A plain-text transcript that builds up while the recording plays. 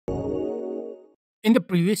In the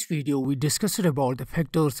previous video, we discussed about the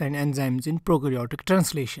factors and enzymes in prokaryotic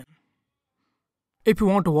translation. If you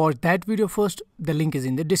want to watch that video first, the link is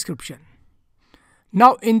in the description.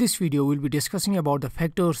 Now in this video, we'll be discussing about the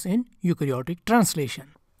factors in eukaryotic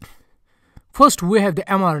translation. First, we have the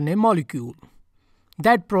mRNA molecule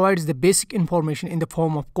that provides the basic information in the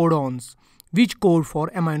form of codons, which code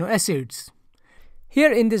for amino acids.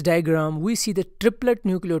 Here in this diagram, we see the triplet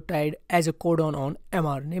nucleotide as a codon on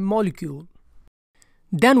mRNA molecule.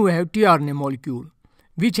 Then we have tRNA molecule,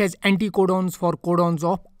 which has anticodons for codons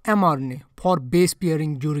of mRNA for base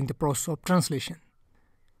pairing during the process of translation.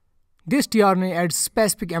 This tRNA adds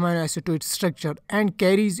specific amino acid to its structure and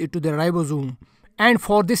carries it to the ribosome, and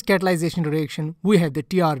for this catalyzation reaction, we have the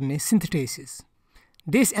tRNA synthetases.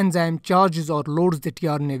 This enzyme charges or loads the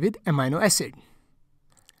tRNA with amino acid.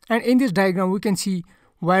 And in this diagram, we can see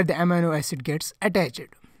where the amino acid gets attached.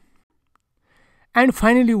 And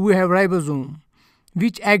finally, we have ribosome,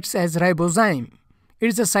 which acts as ribozyme. It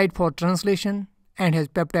is a site for translation and has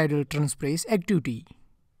peptidyl transferase activity.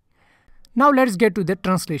 Now let's get to the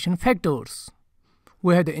translation factors.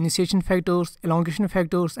 We have the initiation factors, elongation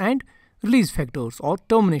factors, and release factors or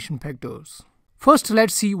termination factors. First,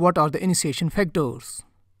 let's see what are the initiation factors.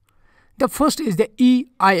 The first is the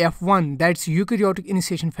EIF1, that's eukaryotic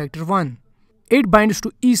initiation factor 1. It binds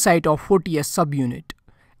to E site of 40S subunit,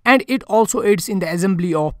 and it also aids in the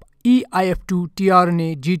assembly of EIF2,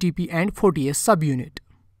 tRNA, GTP and 40S subunit.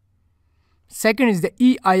 Second is the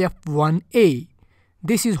EIF1A.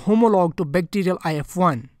 This is homolog to bacterial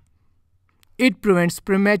IF1. It prevents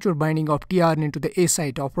premature binding of tRNA to the A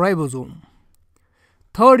site of ribosome.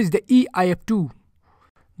 Third is the EIF2.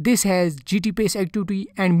 This has GTPase activity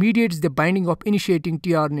and mediates the binding of initiating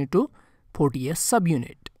tRNA to 40S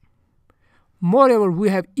subunit. Moreover, we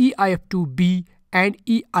have EIF2B and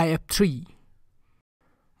EIF3.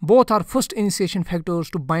 Both are first initiation factors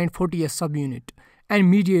to bind 40S subunit and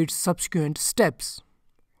mediate subsequent steps.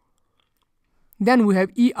 Then we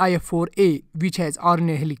have EIF4A, which has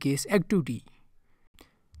RNA helicase activity.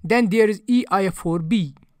 Then there is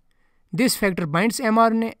EIF4B. This factor binds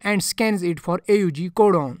mRNA and scans it for AUG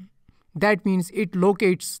codon. That means it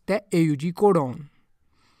locates the AUG codon.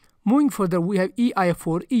 Moving further, we have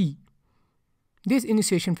EIF4E. This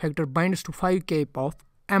initiation factor binds to 5' of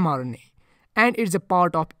mRNA, and it's a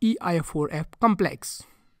part of EIF4F complex.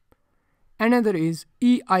 Another is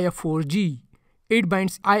EIF4G. It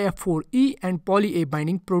binds IF4E and poly-A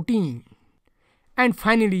binding protein. And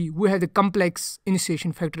finally, we have the complex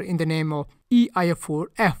initiation factor in the name of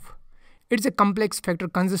EIF4F. It's a complex factor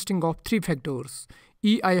consisting of three factors: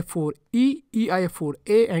 EIF4E,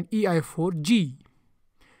 EIF4A and EIF4G.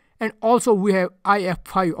 And also we have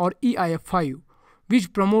IF5 or EIF5,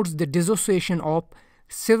 which promotes the dissociation of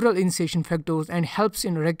several initiation factors and helps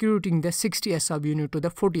in recruiting the 60S subunit to the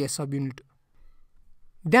 40S subunit.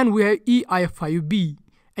 Then we have EIF5B,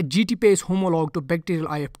 a GTPase homolog to bacterial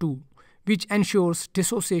IF2, which ensures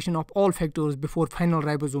dissociation of all factors before final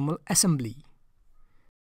ribosomal assembly.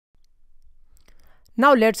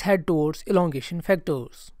 Now let's head towards elongation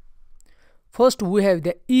factors. First, we have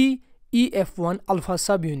the EEF1 alpha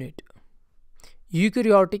subunit,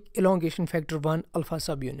 eukaryotic elongation factor 1 alpha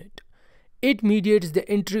subunit. It mediates the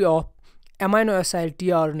entry of amino acyl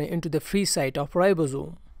tRNA into the free site of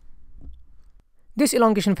ribosome. This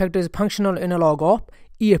elongation factor is functional analog of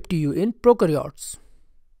EFTU in prokaryotes.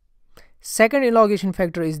 Second elongation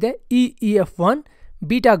factor is the EEF1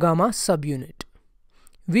 beta gamma subunit,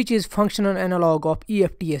 which is functional analog of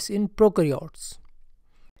EFTS in prokaryotes.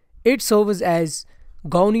 It serves as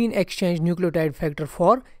guanine exchange nucleotide factor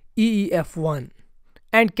for EEF1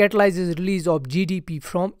 and catalyzes release of GDP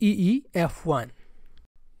from EEF1.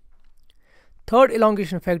 Third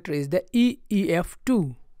elongation factor is the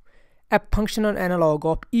EEF2, a functional analog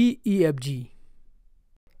of EEFG.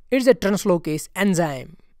 It is a translocase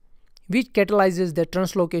enzyme which catalyzes the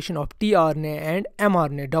translocation of tRNA and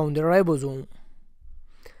mRNA down the ribosome.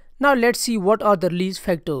 Now let's see what are the release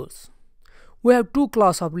factors. We have two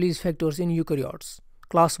classes of release factors in eukaryotes,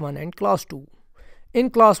 class 1 and class 2. In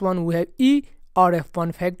class 1 we have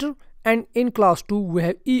ERF1 factor, and in class 2 we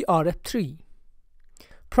have ERF3.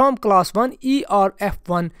 From class 1,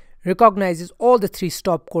 ERF1 recognizes all the three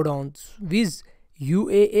stop codons viz.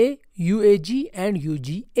 UAA, UAG and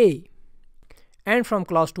UGA. And from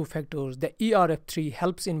class 2 factors, the ERF3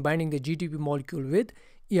 helps in binding the GTP molecule with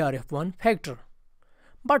ERF1 factor.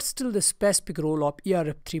 But still the specific role of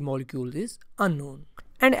ERF3 molecule is unknown.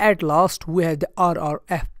 And at last we have the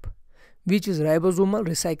RRF, which is ribosomal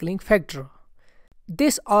recycling factor.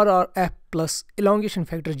 This RRF plus elongation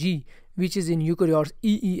factor G, which is in eukaryotes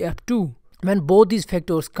EEF2, when both these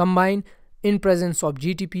factors combine, In presence of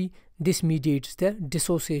GTP, this mediates the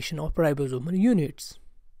dissociation of ribosomal units.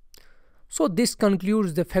 So this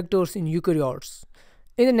concludes the factors in eukaryotes.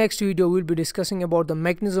 In the next video, we'll be discussing about the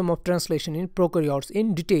mechanism of translation in prokaryotes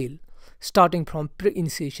in detail, starting from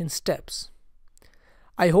pre-initiation steps.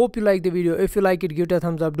 I hope you like the video. If you like it, give it a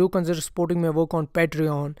thumbs up. Do consider supporting my work on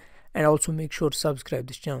Patreon and also make sure to subscribe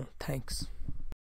this channel. Thanks.